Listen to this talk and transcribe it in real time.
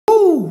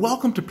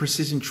Welcome to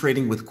Precision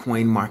Trading with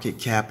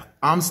CoinMarketCap.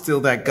 I'm still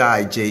that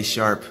guy, Jay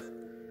Sharp.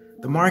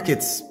 The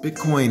markets,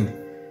 Bitcoin,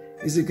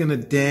 is it gonna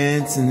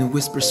dance and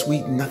whisper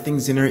sweet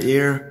nothings in our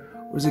ear?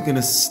 Or is it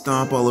gonna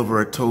stomp all over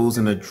our toes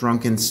in a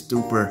drunken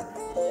stupor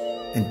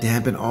and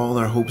dampen all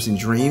our hopes and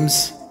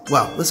dreams?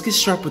 Well, let's get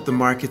sharp with the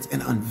markets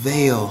and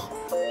unveil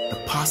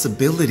the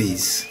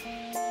possibilities.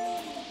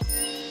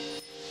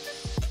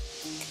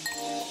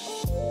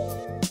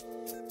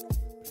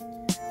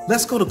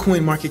 Let's go to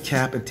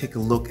CoinMarketCap and take a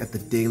look at the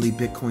daily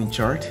Bitcoin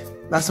chart.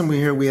 Last time we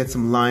were here, we had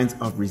some lines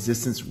of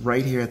resistance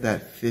right here at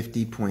that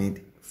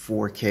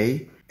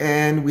 50.4K.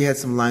 And we had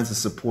some lines of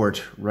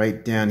support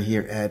right down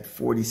here at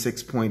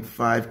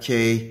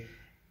 46.5K.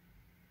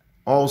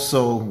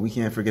 Also, we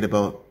can't forget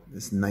about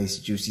this nice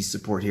juicy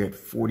support here at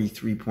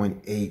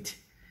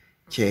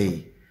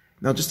 43.8K.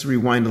 Now, just to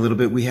rewind a little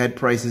bit, we had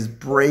prices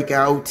break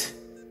out.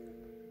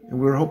 And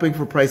we were hoping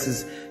for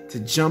prices to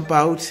jump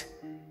out,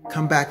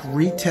 come back,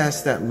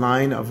 retest that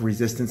line of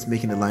resistance,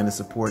 making a line of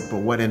support.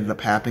 But what ended up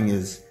happening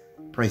is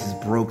prices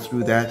broke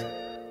through that,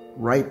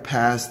 right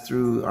past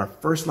through our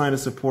first line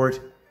of support,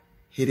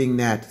 hitting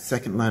that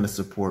second line of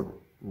support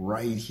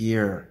right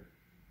here.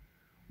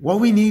 What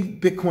we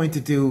need Bitcoin to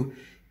do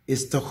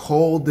is to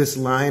hold this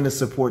line of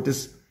support,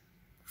 this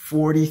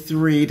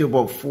 43 to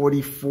about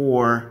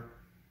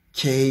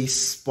 44K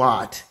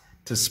spot,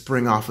 to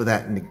spring off of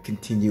that and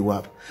continue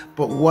up.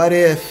 But what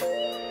if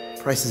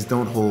prices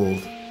don't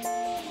hold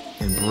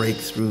and break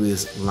through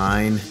this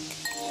line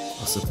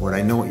of support?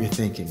 I know what you're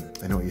thinking.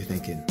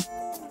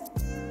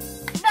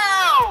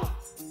 No!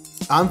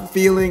 I'm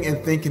feeling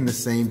and thinking the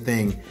same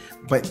thing.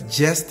 But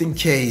just in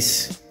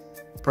case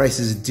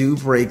prices do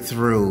break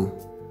through,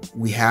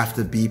 we have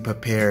to be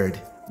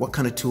prepared. What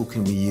kind of tool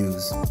can we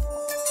use?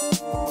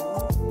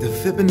 The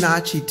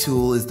Fibonacci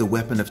tool is the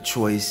weapon of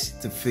choice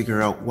to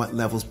figure out what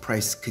levels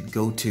price could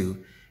go to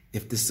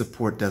if this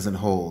support doesn't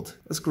hold.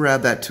 Let's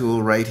grab that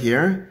tool right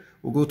here.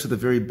 We'll go to the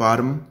very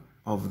bottom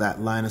of that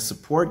line of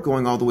support,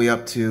 going all the way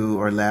up to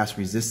our last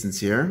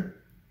resistance here.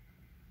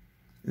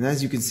 And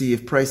as you can see,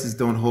 if prices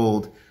don't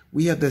hold,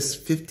 we have this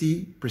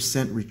 50%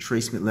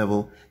 retracement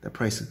level that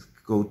prices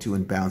go to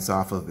and bounce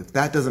off of. If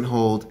that doesn't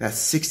hold, that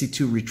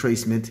 62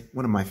 retracement,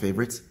 one of my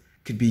favorites,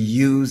 could be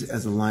used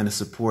as a line of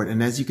support.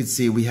 And as you can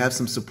see, we have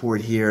some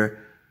support here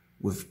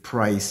with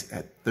price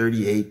at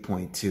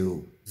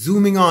 38.2.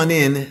 Zooming on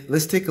in,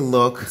 let's take a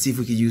look and see if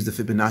we could use the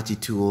Fibonacci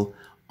tool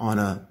on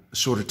a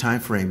shorter time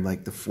frame,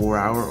 like the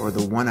 4-hour or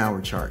the 1-hour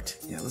chart.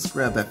 Yeah, let's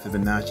grab that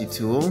Fibonacci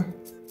tool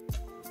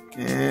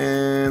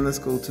and let's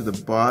go to the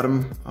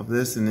bottom of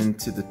this and then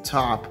to the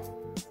top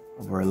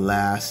of our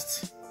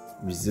last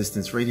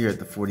resistance right here at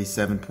the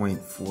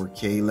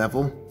 47.4K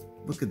level.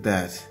 Look at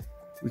that.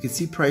 We can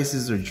see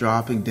prices are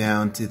dropping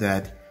down to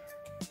that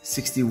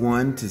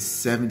 61 to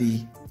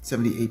 78%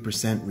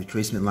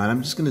 retracement line.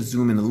 I'm just going to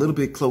zoom in a little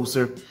bit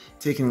closer,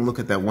 taking a look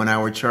at that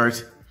 1-hour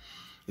chart.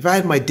 If I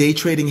had my day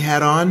trading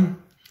hat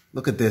on,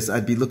 look at this.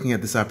 I'd be looking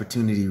at this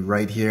opportunity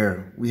right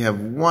here. We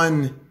have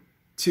 1,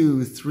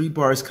 2, 3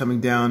 bars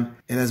coming down.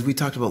 And as we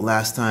talked about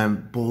last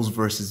time, bulls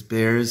versus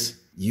bears,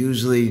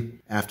 usually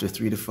after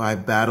 3 to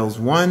 5 battles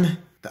won,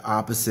 the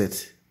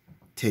opposite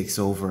takes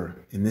over.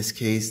 In this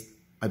case,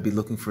 I'd be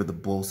looking for the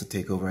bulls to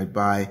take over. I'd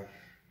buy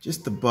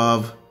just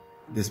above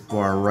this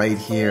bar right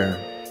here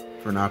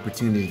for an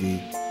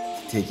opportunity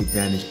to take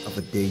advantage of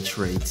a day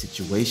trade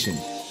situation.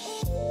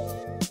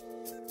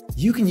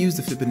 You can use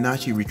the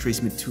Fibonacci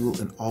retracement tool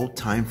in all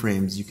time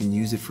frames. You can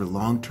use it for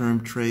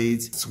long-term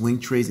trades, swing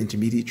trades,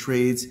 intermediate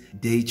trades,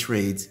 day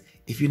trades.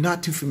 If you're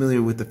not too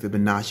familiar with the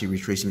Fibonacci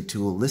retracement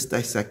tool, let's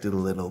dissect it a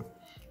little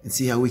and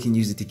see how we can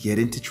use it to get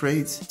into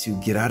trades, to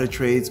get out of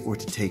trades, or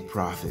to take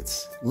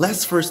profits.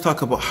 Let's first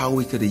talk about how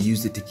we could have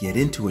used it to get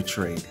into a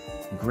trade.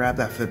 Grab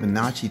that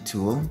Fibonacci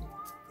tool,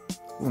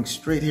 going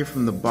straight here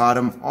from the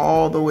bottom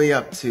all the way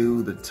up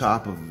to the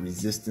top of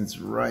resistance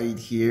right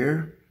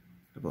here,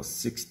 about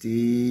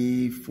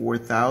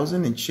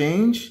 64,000 and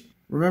change.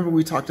 Remember,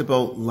 we talked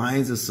about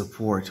lines of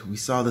support. We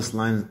saw this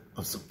line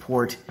of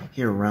support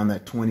here around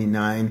that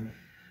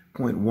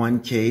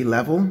 29.1K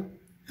level.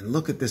 And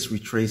look at this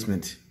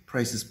retracement.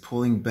 Price is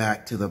pulling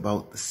back to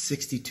about the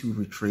 62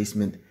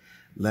 retracement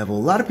level. A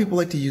lot of people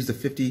like to use the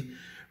 50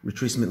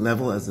 retracement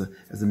level as a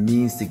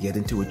means to get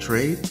into a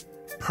trade.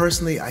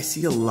 Personally, I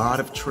see a lot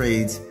of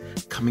trades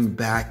coming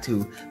back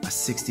to a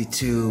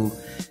 62,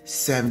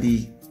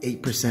 78%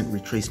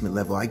 retracement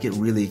level. I get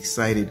really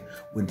excited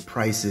when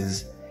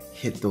prices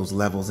hit those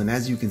levels. And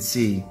as you can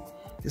see,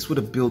 this would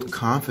have built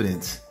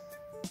confidence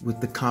with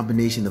the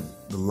combination of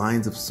the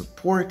lines of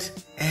support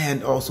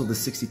and also the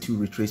 62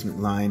 retracement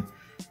line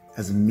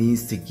as a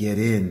means to get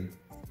in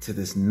to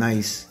this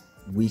nice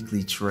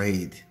weekly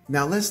trade.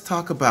 Now let's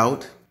talk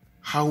about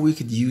how we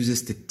could use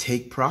this to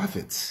take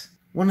profits.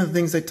 One of the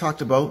things I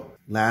talked about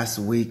last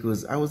week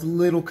was I was a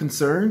little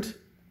concerned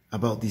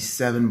about these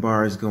 7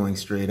 bars going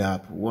straight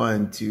up.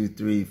 1, 2,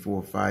 3,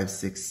 4, 5,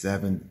 6,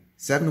 7.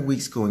 7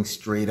 weeks going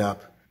straight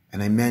up.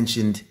 And I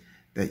mentioned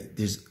that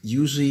there's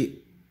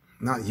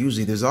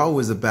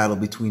always a battle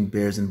between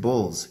bears and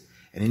bulls.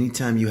 And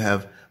anytime you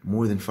have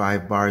more than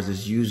 5 bars,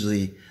 there's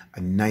usually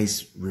a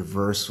nice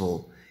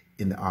reversal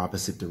in the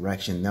opposite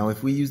direction. Now,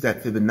 if we use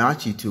that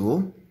Fibonacci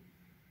tool,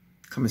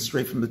 coming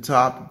straight from the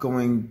top,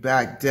 going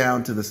back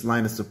down to this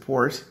line of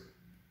support,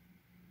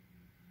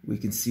 we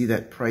can see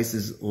that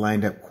prices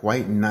lined up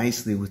quite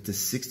nicely with the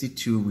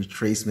 62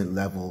 retracement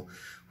level.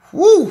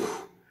 Woo!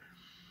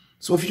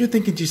 So if you're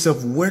thinking to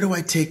yourself, where do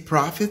I take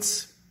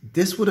profits?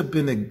 This would have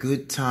been a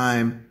good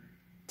time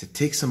to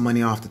take some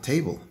money off the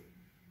table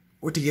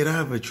or to get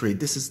out of a trade.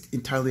 This is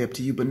entirely up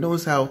to you. But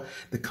notice how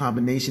the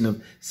combination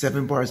of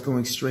 7 bars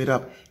going straight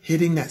up,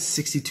 hitting that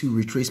 62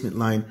 retracement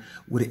line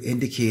would have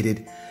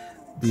indicated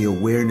the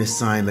awareness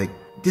sign, like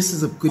this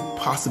is a good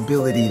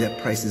possibility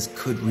that prices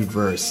could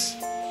reverse.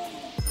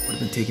 I would have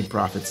been taking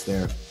profits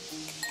there.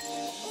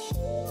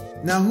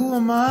 Now, who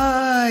am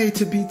I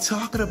to be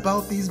talking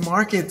about these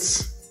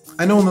markets?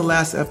 I know in the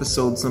last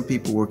episode, some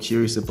people were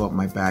curious about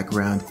my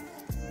background.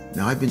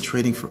 Now, I've been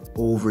trading for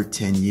over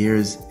 10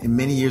 years. In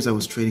many years, I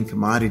was trading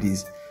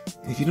commodities.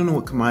 And if you don't know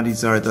what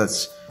commodities are,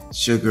 that's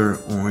sugar,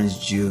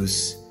 orange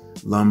juice,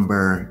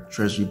 lumber,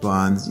 treasury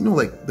bonds, you know,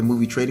 like the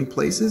movie Trading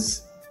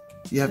Places.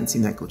 If you haven't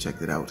seen that, go check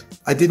that out.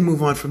 I did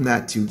move on from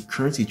that to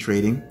currency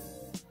trading,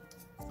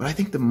 but I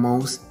think the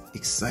most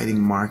exciting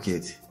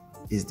market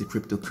is the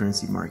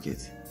cryptocurrency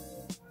market.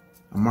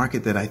 A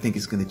market that I think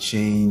is going to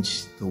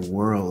change the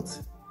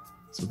world.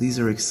 So these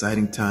are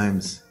exciting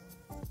times.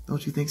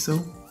 Don't you think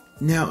so?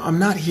 Now, I'm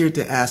not here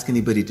to ask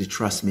anybody to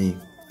trust me,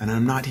 and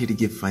I'm not here to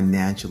give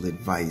financial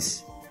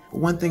advice. But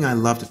one thing I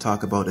love to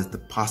talk about is the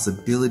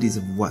possibilities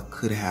of what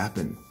could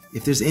happen.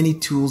 If there's any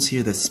tools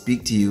here that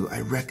speak to you, I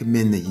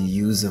recommend that you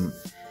use them.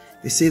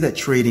 They say that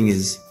trading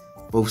is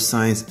both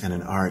science and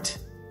an art.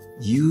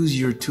 Use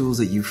your tools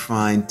that you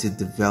find to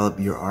develop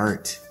your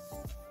art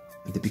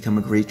and to become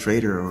a great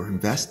trader or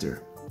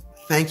investor.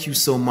 Thank you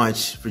so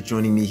much for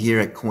joining me here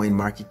at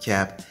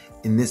CoinMarketCap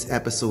in this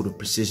episode of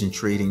Precision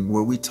Trading,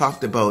 where we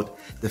talked about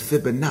the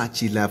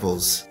Fibonacci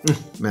levels.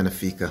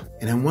 Magnifica.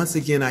 And then once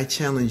again, I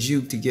challenge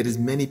you to get as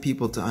many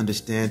people to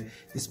understand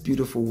this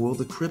beautiful world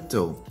of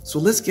crypto. So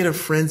let's get our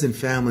friends and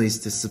families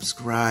to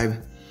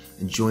subscribe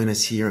and join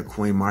us here at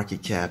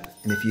CoinMarketCap.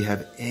 And if you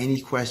have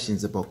any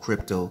questions about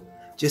crypto,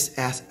 just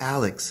ask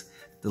Alex.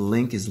 The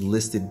link is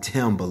listed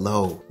down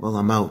below. Well,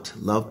 I'm out.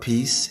 Love,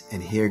 peace,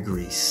 and hair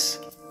grease.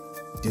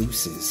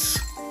 Deuces.